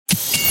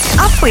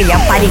Apa yang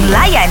paling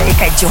layan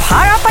dekat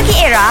Johara Pagi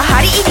Era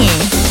hari ini?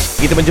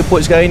 Kita menjemput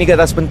sekarang ini ke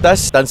atas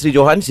pentas Tan Sri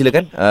Johan,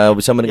 silakan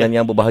bersama dengan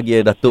yang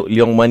berbahagia Datuk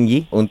Leong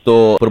Mangi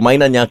untuk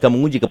permainan yang akan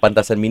menguji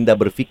kepantasan minda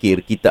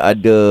berfikir. Kita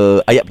ada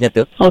ayat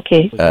penyata.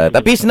 Okey.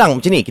 Tapi senang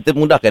macam ni, kita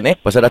mudahkan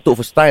pasal Datuk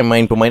first time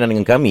main permainan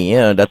dengan kami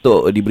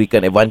Datuk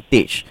diberikan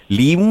advantage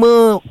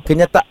 5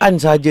 kenyataan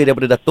sahaja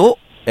daripada Datuk.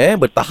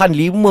 Bertahan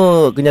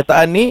 5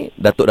 kenyataan ni,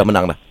 Datuk dah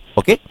menang dah.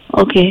 Okey?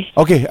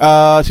 Okey,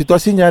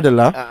 situasinya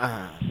adalah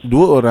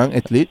dua orang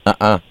atlet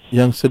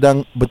yang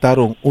sedang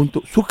bertarung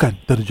untuk sukan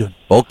terjun.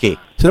 Okey.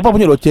 Selepas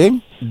bunyi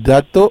loceng,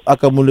 Datuk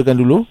akan mulakan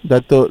dulu.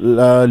 Datuk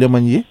Leong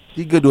Manji.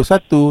 3, 2,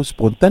 1,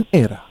 Spontan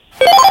Era.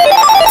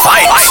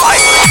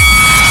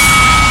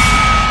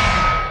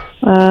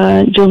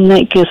 Jom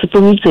naik ke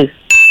 10 meter.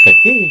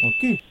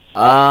 Okey.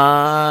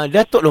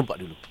 Datuk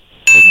lompat dulu.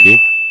 Okey.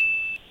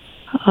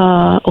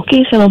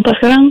 Okey, saya lompat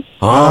sekarang.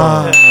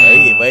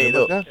 Baik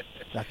tu.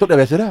 Datuk dah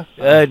biasa dah.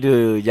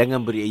 Aduh,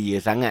 jangan beri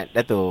ya sangat,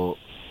 Datuk.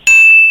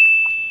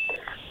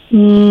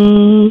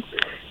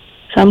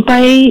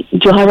 Sampai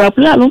Johara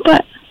pula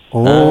lompat.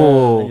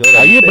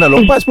 Saya pernah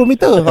lompat 10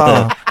 meter.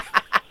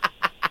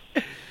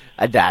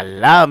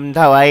 Dalam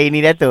tahu air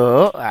ni,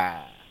 Datuk.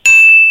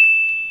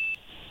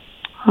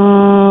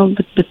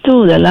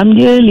 Betul, dalam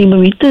dia 5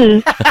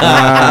 meter.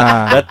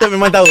 Datuk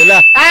memang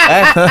tahulah.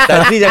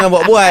 Tak Sri jangan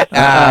buat-buat.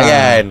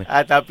 Kan.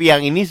 Tapi yang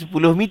ini 10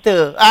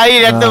 meter.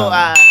 Datuk.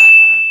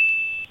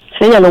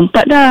 Saya dah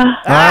lompat dah.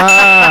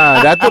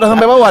 Datuk dah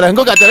sampai bawah dah.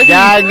 Kau kat atas lagi.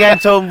 Jangan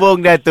sombong,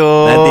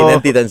 Datuk.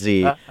 Nanti Tan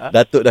Sri.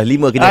 Datuk dah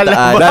 5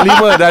 kenyataan.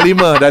 Dah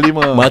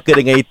lima. Maka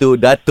dengan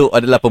itu Datuk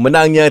adalah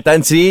pemenangnya.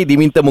 Tan Sri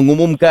diminta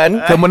mengumumkan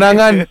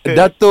kemenangan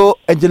Datuk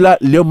Angela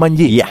Leong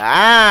Manji. Ya.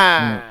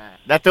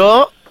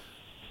 Datuk.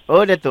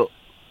 Datuk.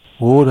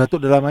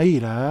 Datuk dalam air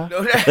lah.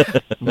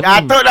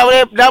 Datuk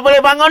dah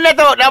boleh bangun,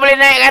 Datuk. Dah boleh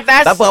naik ke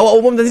atas. Tak apa, awak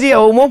umum Tan Sri,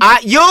 awak umum.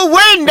 You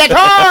win,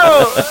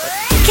 Datuk.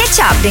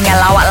 Catch up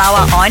dengan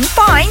lawak-lawak on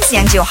points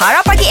yang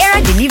Johara Pagi Era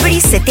delivery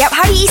setiap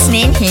hari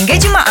Isnin hingga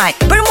Jumaat.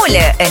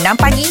 Bermula 6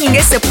 pagi hingga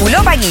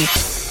 10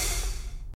 pagi.